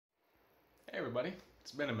Hey everybody,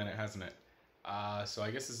 it's been a minute, hasn't it? So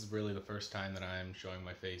I guess this is really the first time that I'm showing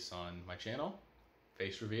my face on my channel.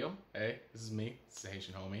 Face reveal. Hey, this is me. It's the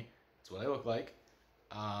Haitian homie. It's what I look like.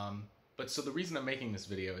 But so the reason I'm making this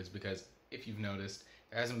video is because if you've noticed,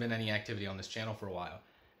 there hasn't been any activity on this channel for a while.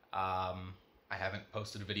 I haven't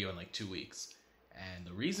posted a video in like 2 weeks. And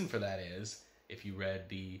the reason for that is, if you read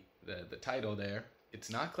the title there, it's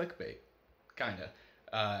not clickbait. Kinda.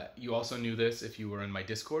 You also knew this if you were in my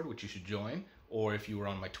Discord, which you should join, or if you were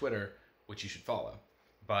on my Twitter, which you should follow.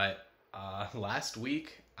 But last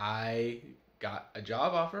week, I got a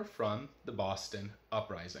job offer from the Boston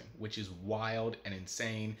UPRISIng, which is wild and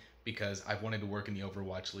insane because I've wanted to work in the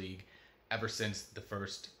Overwatch League ever since the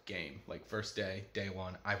first game. Like first day, day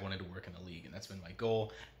one, I wanted to work in the league, and that's been my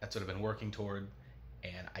goal. That's what I've been working toward,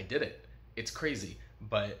 and I did it. It's crazy.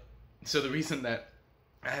 But so the reason that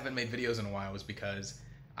I haven't made videos in a while is because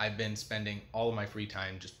I've been spending all of my free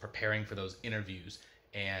time just preparing for those interviews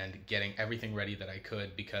and getting everything ready that I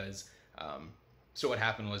could because so what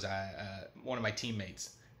happened was one of my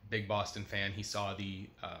teammates, big Boston fan, he saw the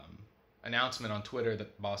announcement on Twitter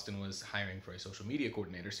that Boston was hiring for a social media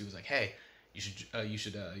coordinator. So he was like, "Hey, you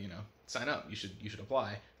should sign up. You should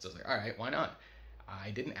apply." So I was like, "All right, why not?"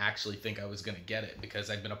 I didn't actually think I was gonna get it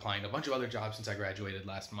because I'd been applying to a bunch of other jobs since I graduated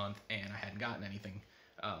last month and I hadn't gotten anything.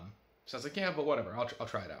 So I was like, yeah, but whatever, I'll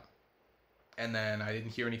try it out. And then I didn't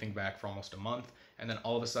hear anything back for almost a month. And then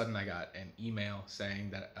all of a sudden I got an email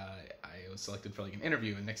saying that I was selected for like an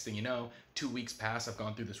interview. And next thing you know, 2 weeks pass. I've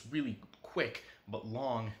gone through this really quick but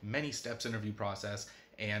long, many steps interview process.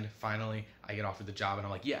 And finally I get offered the job and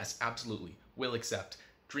I'm like, yes, absolutely, will accept.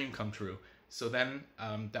 Dream come true. So then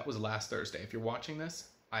that was last Thursday. If you're watching this,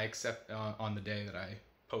 I accept on the day that I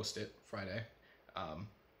post it, Friday.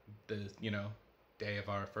 Day of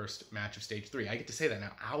our first match of stage 3. I get to say that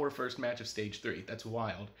now. Our first match of stage 3. That's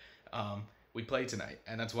wild. We play tonight,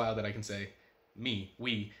 and that's wild that I can say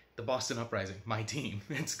we, the Boston UPRISIng, my team.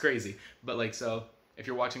 It's crazy. But like, so if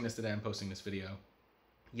you're watching this today, I'm posting this video.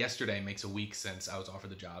 Yesterday makes a week since I was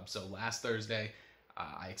offered the job. So last Thursday,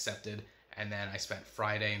 I accepted, and then I spent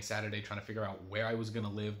Friday and Saturday trying to figure out where I was going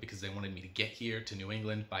to live because they wanted me to get here to New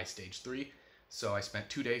England by stage 3. So I spent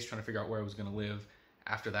 2 days trying to figure out where I was going to live.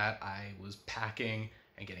 After that, I was packing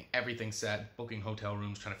and getting everything set, booking hotel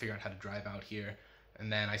rooms, trying to figure out how to drive out here.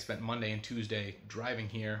 And then I spent Monday and Tuesday driving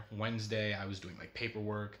here. Wednesday, I was doing like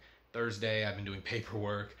paperwork. Thursday, I've been doing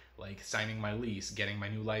paperwork, like signing my lease, getting my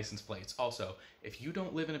new license plates. Also, if you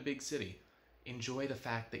don't live in a big city, enjoy the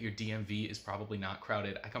fact that your DMV is probably not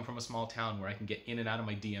crowded. I come from a small town where I can get in and out of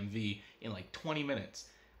my DMV in like 20 minutes.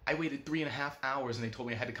 I waited 3.5 hours and they told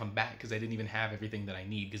me I had to come back because I didn't even have everything that I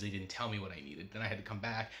need because they didn't tell me what I needed. Then I had to come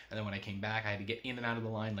back, and then when I came back, I had to get in and out of the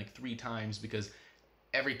line like 3 times because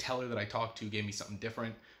every teller that I talked to gave me something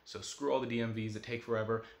different. So screw all the DMVs that take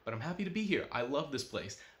forever, but I'm happy to be here. I love this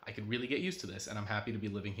place. I could really get used to this, and I'm happy to be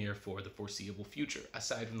living here for the foreseeable future,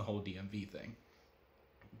 aside from the whole DMV thing.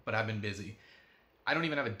 But I've been busy. I don't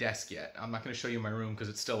even have a desk yet. I'm not going to show you my room because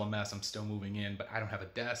it's still a mess. I'm still moving in, but I don't have a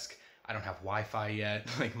desk. I don't have Wi-Fi yet,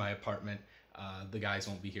 like my apartment. The guys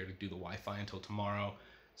won't be here to do the Wi-Fi until tomorrow.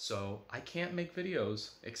 So I can't make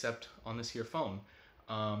videos except on this here phone.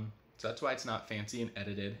 So that's why it's not fancy and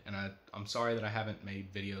edited. And I'm sorry that I haven't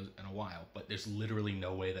made videos in a while, but there's literally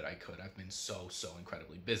no way that I could. I've been so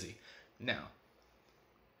incredibly busy. Now,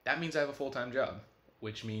 that means I have a full-time job,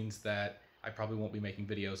 which means that I probably won't be making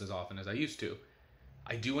videos as often as I used to.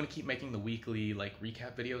 I do want to keep making the weekly like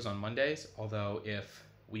recap videos on Mondays, although if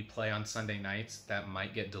we play on Sunday nights, that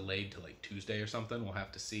might get delayed to like Tuesday or something. We'll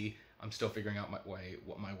have to see. I'm still figuring out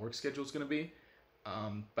what my work schedule is going to be.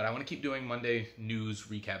 But I want to keep doing Monday news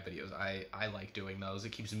recap videos. I like doing those.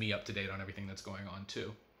 It keeps me up to date on everything that's going on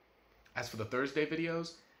too. As for the Thursday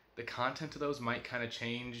videos, the content of those might kind of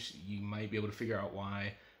change. You might be able to figure out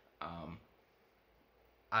why.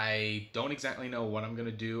 I don't exactly know what I'm going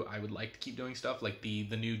to do. I would like to keep doing stuff like the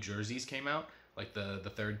new jerseys came out, like the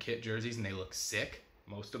third kit jerseys, and they look sick.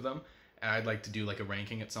 Most of them, and I'd like to do like a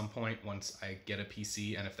ranking at some point once I get a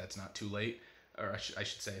PC, and if that's not too late, or I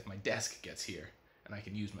should say if my desk gets here and I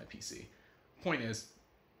can use my PC. Point is,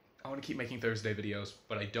 I want to keep making Thursday videos,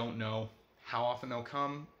 but I don't know how often they'll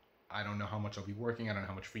come. I don't know how much I'll be working. I don't know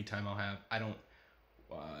how much free time I'll have. I don't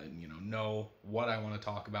know what I want to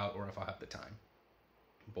talk about or if I'll have the time.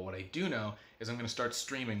 But what I do know is I'm going to start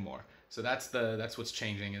streaming more. So that's what's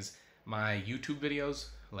changing, is my YouTube videos,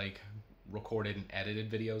 like recorded and edited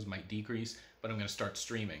videos, might decrease, but I'm going to start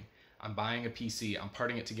streaming. I'm buying a PC. I'm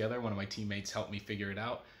parting it together. One of my teammates helped me figure it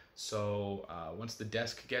out. So once the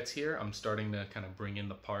desk gets here, I'm starting to kind of bring in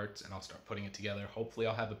the parts and I'll start putting it together. Hopefully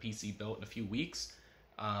I'll have a PC built in a few weeks.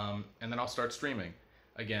 And then I'll start streaming.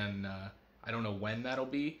 Again, I don't know when that'll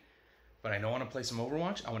be, but I know I want to play some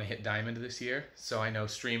Overwatch. I want to hit Diamond this year, so I know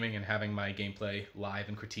streaming and having my gameplay live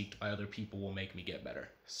and critiqued by other people will make me get better.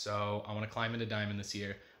 So I want to climb into Diamond this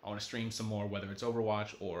year. I want to stream some more, whether it's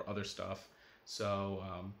Overwatch or other stuff. So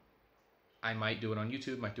I might do it on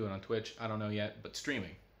YouTube, might do it on Twitch. I don't know yet, but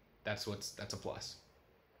streaming, that's a plus.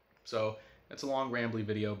 So it's a long, rambly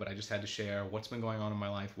video, but I just had to share what's been going on in my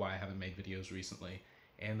life, why I haven't made videos recently,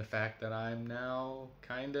 and the fact that I'm now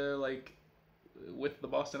kind of like with the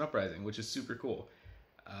Boston Uprising, which is super cool.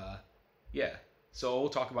 Yeah, so we'll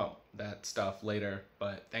talk about that stuff later,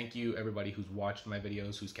 but thank you everybody who's watched my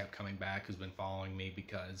videos, who's kept coming back, who's been following me,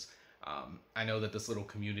 because I know that this little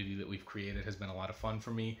community that we've created has been a lot of fun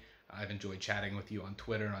for me. I've enjoyed chatting with you on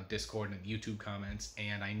Twitter, on Discord, and YouTube comments,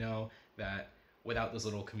 and I know that without this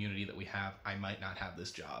little community that we have, I might not have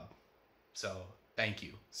this job. So thank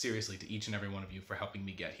you, seriously, to each and every one of you for helping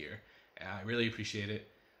me get here. I really appreciate it.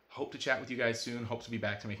 Hope to chat with you guys soon. Hope to be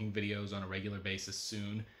back to making videos on a regular basis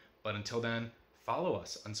soon. But until then, follow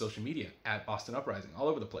us on social media at Boston Uprising, all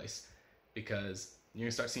over the place, because you're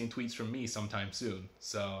gonna start seeing tweets from me sometime soon.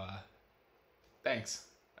 So thanks,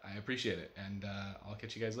 I appreciate it, and I'll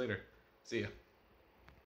catch you guys later. See ya.